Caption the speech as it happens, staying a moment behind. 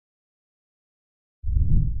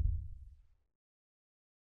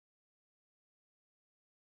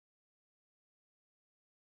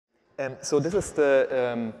So this is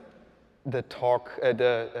the talk,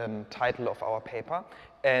 the title of our paper.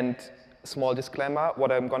 And small disclaimer,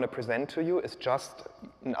 what I'm going to present to you is just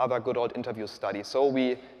another good old interview study. So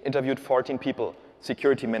we interviewed 14 people,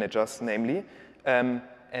 security managers namely, and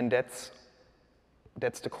that's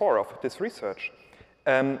the core of this research.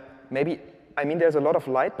 I mean, there's a lot of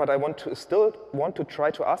light, but I still want to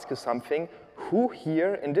try to ask you something. Who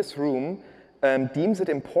here in this room deems it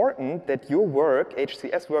important that your work,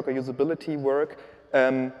 HCS work or usability work,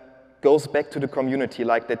 goes back to the community,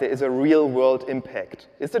 like that there is a real world impact?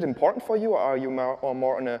 Is it important for you, or are you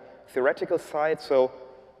more on a theoretical side? So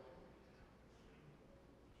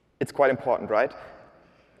it's quite important, right?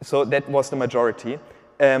 So that was the majority.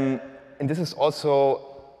 And this is also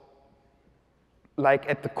like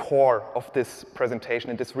at the core of this presentation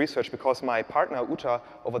and this research, because my partner, Uta,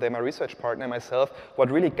 over there, my research partner, and myself,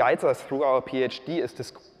 what really guides us through our PhD is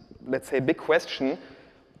this, let's say, big question.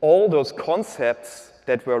 All those concepts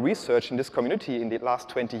that were researched in this community in the last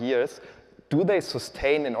 20 years, do they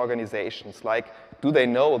sustain in organizations? Like, do they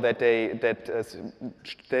know that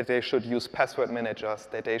they should use password managers,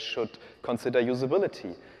 that they should consider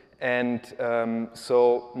usability? And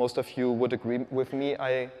so most of you would agree with me.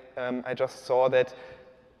 I just saw that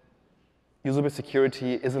usable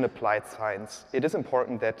security is an applied science. It is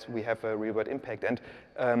important that we have a real-world impact. And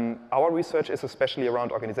our research is especially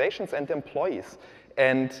around organizations and employees.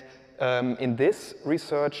 And in this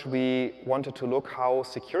research, we wanted to look how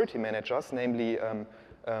security managers, namely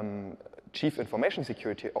chief information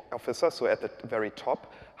security officers, so at the very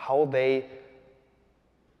top, how they,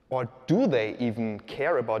 or do they even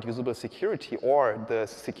care about usable security or the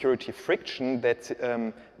security friction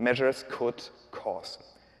that measures could cause.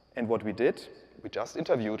 And what we did, we just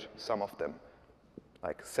interviewed some of them,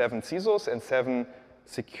 like 7 CISOs and 7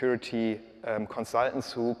 security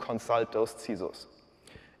consultants who consult those CISOs.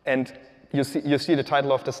 And you see the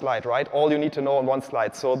title of the slide, right? All you need to know on one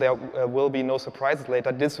slide, so there will be no surprises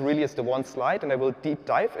later. This really is the one slide, and I will deep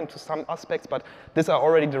dive into some aspects, but these are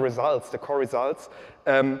already the results, the core results.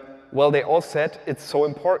 Well, they all said it's so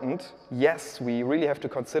important. Yes, we really have to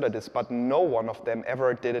consider this, but no one of them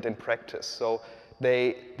ever did it in practice. So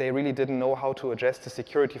they really didn't know how to address the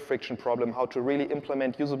security friction problem, how to really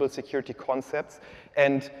implement usable security concepts,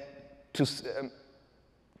 and to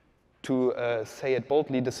say it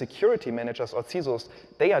boldly, the security managers or CISOs,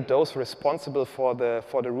 they are those responsible for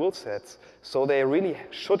the rule sets. So they really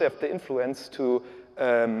should have the influence to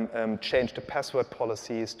change the password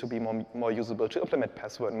policies to be more usable, to implement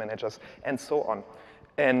password managers, and so on.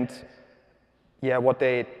 And yeah, what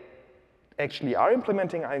they actually are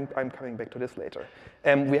implementing, I'm coming back to this later.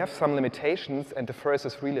 We have some limitations, and the first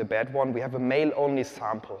is really a bad one. We have a mail-only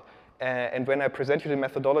sample. And when I present you the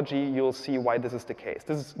methodology, you'll see why this is the case.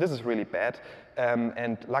 This is really bad.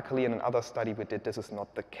 And luckily, in another study we did, this is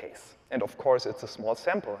not the case. And of course, it's a small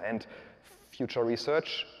sample. And future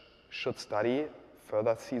research should study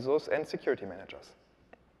further CISOs and security managers.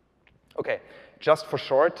 OK, just for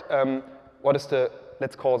short, what is the,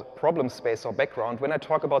 let's call it, problem space or background? When I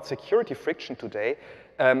talk about security friction today,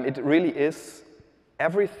 it really is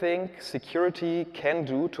everything security can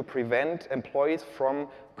do to prevent employees from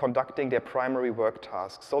conducting their primary work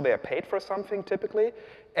tasks. So they are paid for something typically,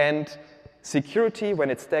 and security, when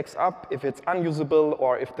it stacks up, if it's unusable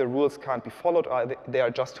or if the rules can't be followed or there are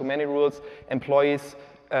just too many rules, employees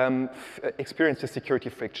experience the security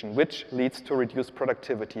friction, which leads to reduced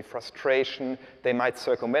productivity, frustration. They might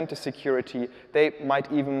circumvent the security. They might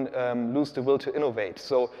even lose the will to innovate.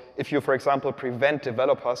 So if you, for example, prevent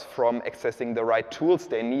developers from accessing the right tools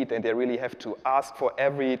they need, and they really have to ask for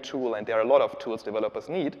every tool, and there are a lot of tools developers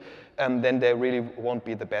need, then they really won't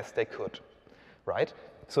be the best they could, right?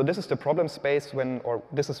 So this is the problem space or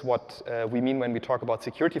this is what we mean when we talk about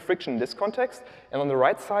security friction in this context. And on the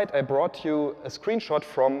right side, I brought you a screenshot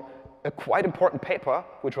from a quite important paper,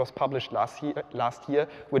 which was published last year,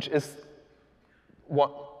 which is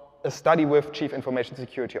a study with chief information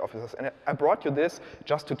security officers. And I brought you this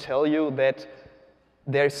just to tell you that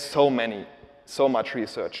there's so much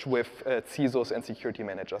research with CISOs and security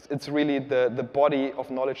managers. It's really, the body of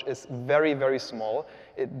knowledge is very, very small.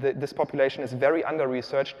 This population is very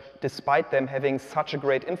under-researched, despite them having such a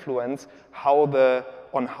great influence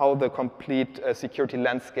on how the complete security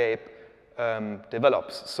landscape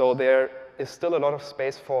develops. So there is still a lot of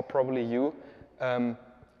space for probably you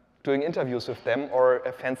doing interviews with them or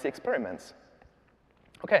fancy experiments.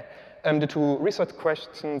 OK. The 2 research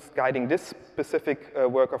questions guiding this specific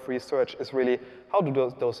work of research is really, how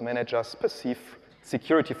do those managers perceive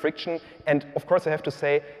security friction? And of course, I have to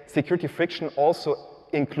say, security friction also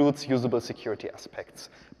includes usable security aspects.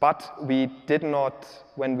 But we did not,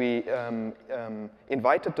 when we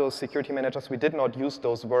invited those security managers, we did not use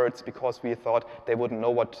those words because we thought they wouldn't know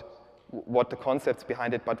what the concepts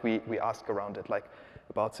behind it, but we asked around it, like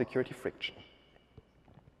about security friction.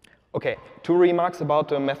 Okay, 2 remarks about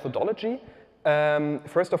the methodology.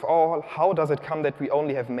 First of all, how does it come that we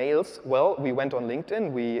only have males? Well, we went on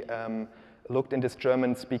LinkedIn, we looked in this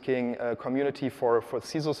German-speaking community for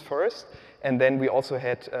CISOs first, and then we also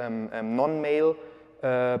had non-male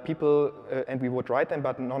people, and we would write them,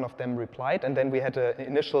 but none of them replied, and then we had an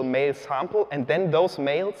initial male sample, and then those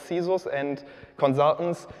male CISOs and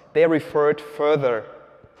consultants, they referred further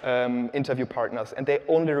interview partners, and they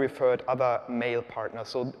only referred other male partners.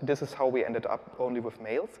 So this is how we ended up only with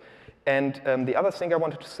males. And the other thing I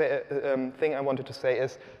wanted to say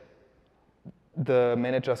is the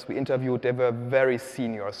managers we interviewed, they were very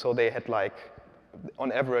senior, so they had like,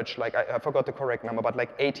 on average, like I forgot the correct number, but like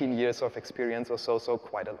 18 years of experience or so, so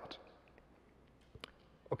quite a lot.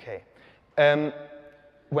 Okay.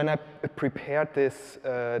 When I prepared this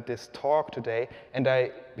talk today, and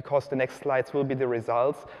because the next slides will be the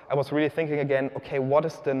results, I was really thinking again, okay, what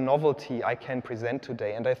is the novelty I can present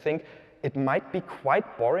today? And I think it might be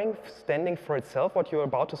quite boring standing for itself, what you're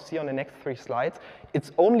about to see on the next 3 slides.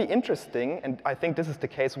 It's only interesting, and I think this is the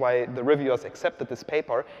case why the reviewers accepted this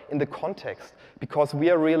paper, in the context, because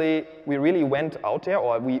we really went out there,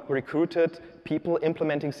 or we recruited people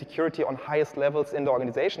implementing security on highest levels in the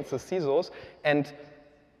organizations, the CISOs, and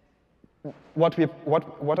what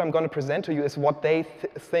I'm going to present to you is what they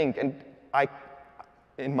think, and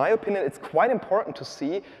in my opinion, it's quite important to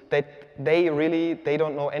see that they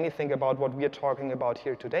don't know anything about what we are talking about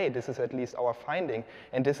here today. This is at least our finding,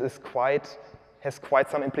 and this is has quite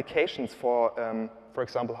some implications for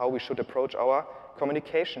example, how we should approach our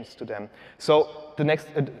communications to them. So the next,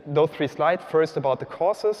 those 3 slides, first about the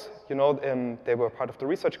causes, you know, they were part of the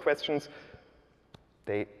research questions.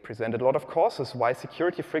 They presented a lot of causes why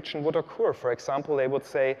security friction would occur. For example, they would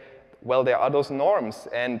say, well, there are those norms,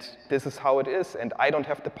 and this is how it is, and I don't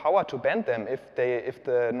have the power to bend them. If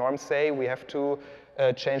the norms say we have to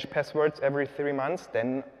change passwords every 3 months,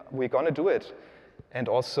 then we're going to do it. And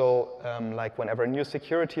also, like whenever new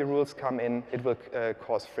security rules come in, it will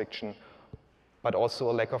cause friction, but also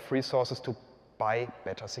a lack of resources to buy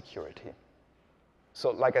better security. So,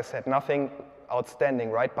 like I said, nothing outstanding,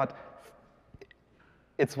 right? But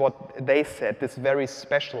it's what they said, this very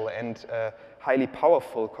special and highly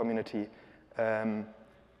powerful community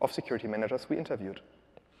of security managers we interviewed.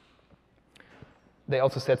 They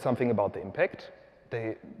also said something about the impact.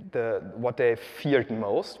 What they feared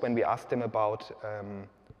most when we asked them about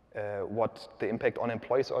what the impact on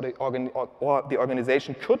employees or the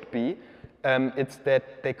organization could be, it's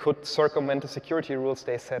that they could circumvent the security rules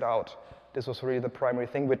they set out. This was really the primary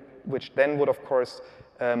thing, which then would, of course,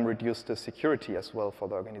 reduce the security as well for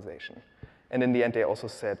the organization. And in the end, they also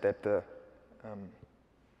said that the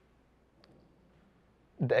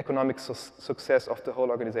economic success of the whole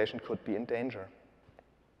organization could be in danger.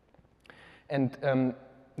 And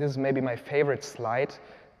this is maybe my favorite slide.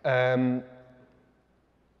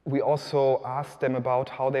 We also asked them about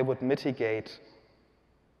how they would mitigate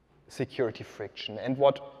security friction. And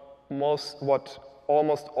what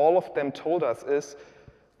almost all of them told us is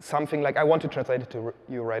something like, I want to translate it to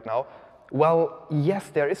you right now. Well, yes,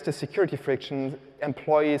 there is the security friction,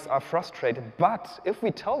 employees are frustrated, but if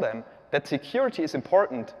we tell them that security is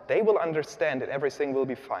important, they will understand and everything will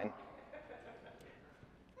be fine.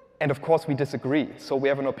 And of course, we disagree. So we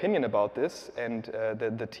have an opinion about this, and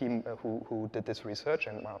the team who did this research,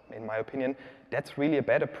 and in my opinion, that's really a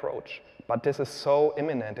bad approach. But this is so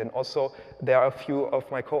imminent, and also there are a few of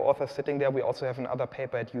my co-authors sitting there. We also have another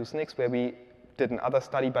paper at USENIX where we did another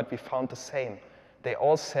study, but we found the same. They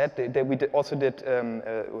all said, we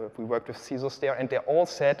worked with CISOs there, and they all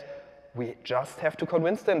said, we just have to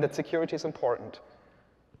convince them that security is important.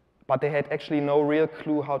 But they had actually no real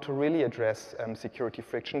clue how to really address security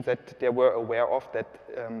friction, that they were aware of that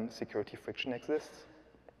security friction exists.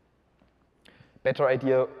 Better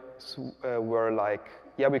ideas were like,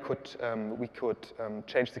 yeah, we could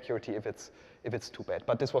change security if it's too bad.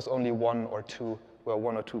 But this was only one or two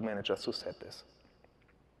managers who said this.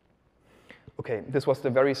 Okay, this was the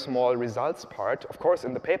very small results part. Of course,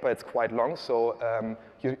 in the paper it's quite long, so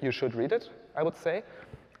you should read it, I would say.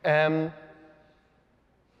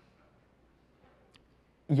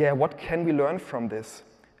 Yeah, what can we learn from this?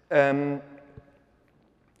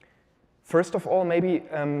 First of all, maybe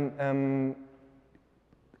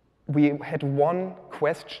we had one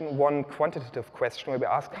question, one quantitative question where we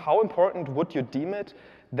ask, how important would you deem it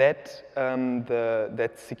that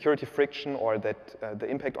that security friction or that the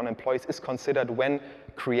impact on employees is considered when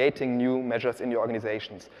creating new measures in your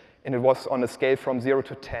organizations? And it was on a scale from 0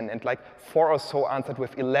 to 10, and like 4 or so answered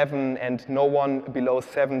with 11 and no one below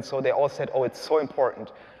 7, so they all said, oh, it's so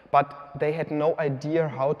important. But they had no idea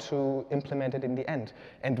how to implement it in the end.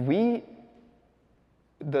 And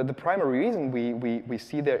the primary reason we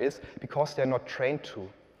see there is because they're not trained to.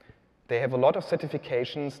 They have a lot of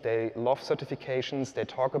certifications, they love certifications, they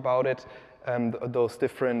talk about it, those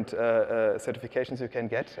different certifications you can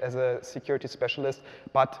get as a security specialist,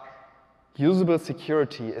 but usable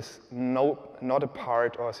security is not a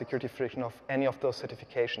part or security friction of any of those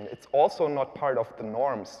certifications. It's also not part of the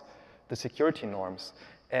norms, the security norms.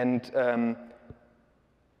 And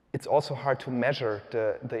it's also hard to measure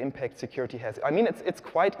the impact security has. I mean, it's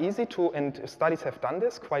quite easy to, and studies have done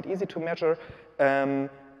this, quite easy to measure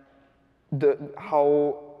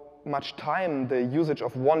how much time the usage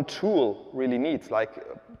of one tool really needs. Like,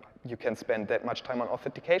 you can spend that much time on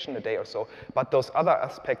authentication a day or so. But those other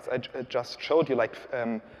aspects I just showed you, like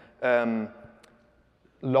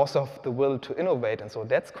loss of the will to innovate, and so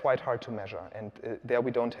that's quite hard to measure. And there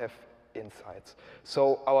we don't have insights.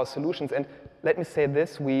 So our solutions, and let me say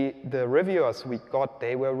this, the reviewers we got,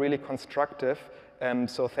 they were really constructive.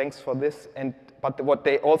 So thanks for this. But what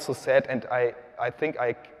they also said, and I think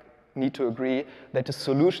I need to agree, that the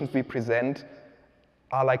solutions we present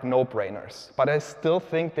are like no-brainers. But I still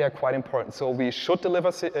think they are quite important. So we should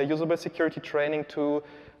deliver usable security training to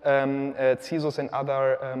CISOs and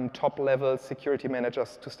other top-level security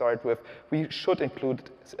managers to start with. We should include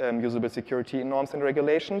usable security norms and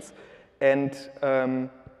regulations. And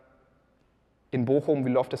in Bochum,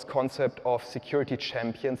 we love this concept of security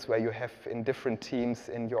champions, where you have in different teams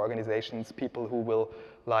in your organizations people who will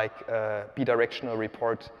like bidirectional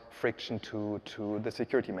report friction to the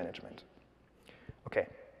security management. Okay.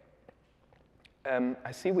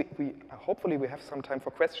 I see hopefully we have some time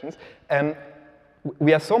for questions.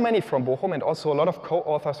 We are so many from Bochum, and also a lot of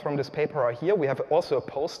co-authors from this paper are here. We have also a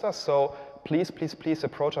poster, so please, please, please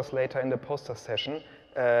approach us later in the poster session.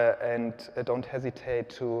 And don't hesitate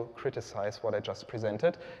to criticize what I just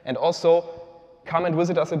presented. And also, come and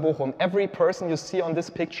visit us in Bochum. Every person you see on this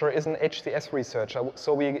picture is an HCS researcher,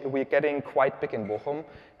 so we're getting quite big in Bochum.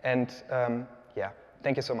 And yeah,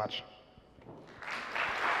 thank you so much.